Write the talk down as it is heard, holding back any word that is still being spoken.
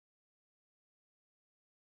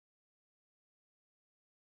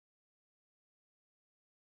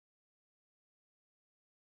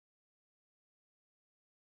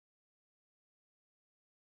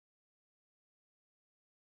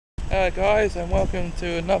Guys, and welcome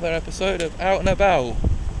to another episode of Out and About.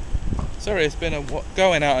 Sorry it's been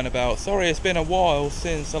going out and about. Sorry it's been a while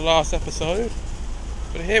since the last episode,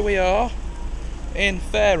 but here we are in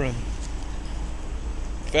Fareham.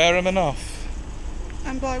 Fareham enough.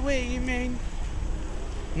 And by we you mean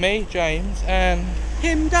Me, James, and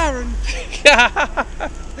him, Daren.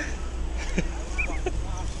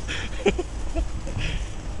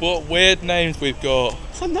 What weird names we've got.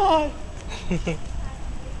 I know.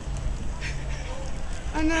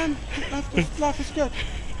 And life is good.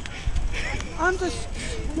 I'm just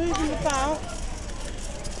moving about,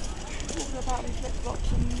 talking about these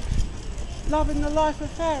flip-flops and loving the life of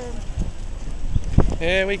Fareham.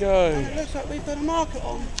 Here we go. And it looks like we've got a market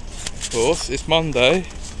on. Of course, it's Monday. I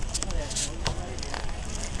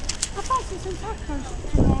fancy some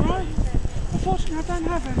tacos tomorrow. Unfortunately, I don't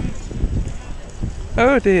have any.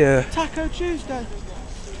 Oh dear. Taco Tuesday.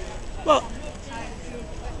 What?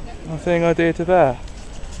 Nothing idea to that.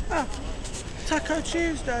 Ah, Taco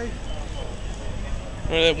Tuesday.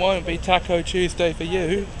 Well, it won't be Taco Tuesday for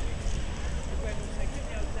you.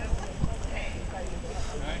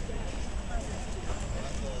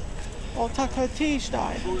 Or Taco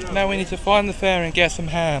Tuesday. Now we need to find the fair and get some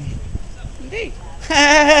ham. Indeed.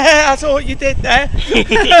 I saw what you did there.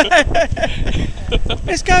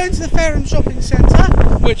 Let's go into the Fareham shopping centre.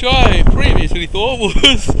 Which I previously thought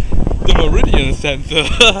was the Meridian Centre.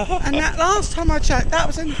 And that last time I checked, that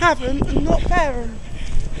was in Havant and not Fareham.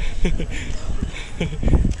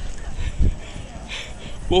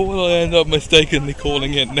 What will I end up mistakenly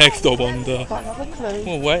calling it next, I wonder? Don't have a clue.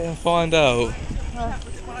 We'll wait and find out.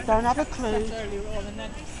 Don't have a clue.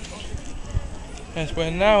 Yes, we're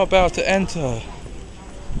now about to enter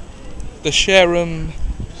the Fareham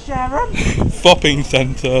Fopping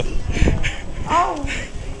Centre. Oh,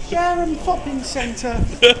 Fareham Fopping Centre.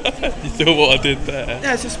 You saw what I did there?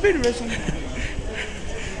 Yeah, it's a spinnerism.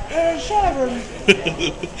 Fareham.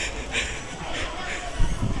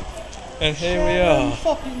 And here we are.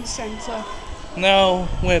 Fopping Centre. Now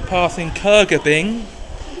we're passing Kurgabing.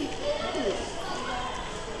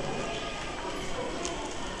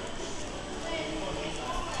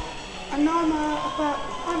 And now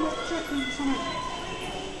I'm checking something.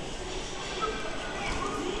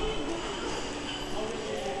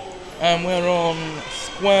 And we're on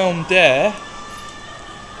Squelm Dare.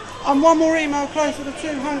 I'm one more email closer to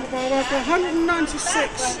 200, but I've got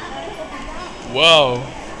 196. Wow.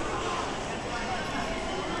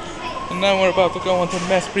 And now we're about to go on to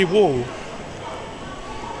Mespry Wall.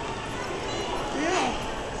 Yeah.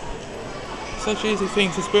 Such easy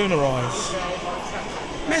things to spoonerise.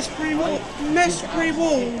 Mespry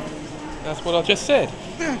Wall. That's what I just said.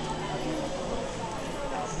 Yeah.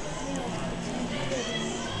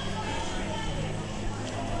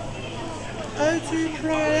 O2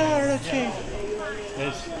 priority.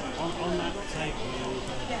 On that table.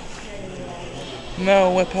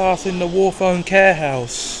 Now we're passing the Warphone Care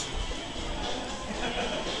House.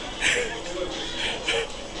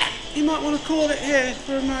 You might want to call it here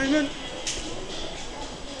for a moment.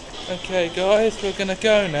 Okay guys, we're gonna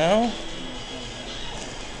go now.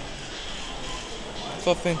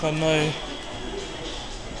 So I think I know.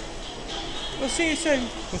 We'll see you soon.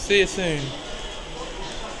 We'll see you soon.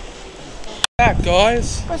 Back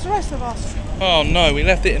guys. Where's the rest of us? Oh no, we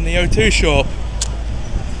left it in the O2 shop.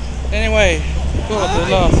 Anyway, got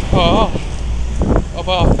the last part of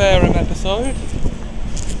our Fareham episode.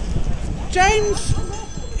 James,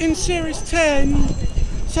 in Series 10,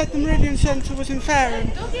 said the Meridian Centre was in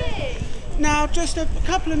Fareham. Now, just a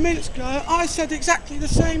couple of minutes ago, I said exactly the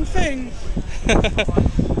same thing.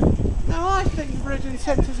 Now, I think the Meridian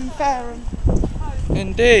Centre's in Fareham.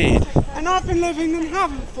 Indeed. And I've been living in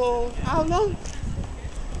Havant for how long?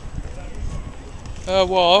 A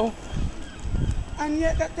while. And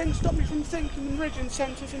yet that didn't stop me from thinking the Meridian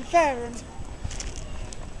Centre's in Fareham.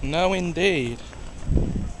 No indeed.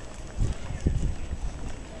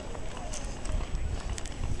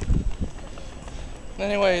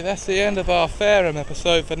 Anyway, that's the end of our Fareham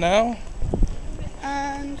episode for now.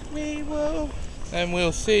 And we will And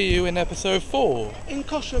we'll see you in episode 4 in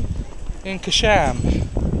Cosham. in Kasham.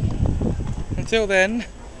 Until then,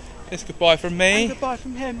 it's goodbye from me. And goodbye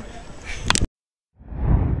from him.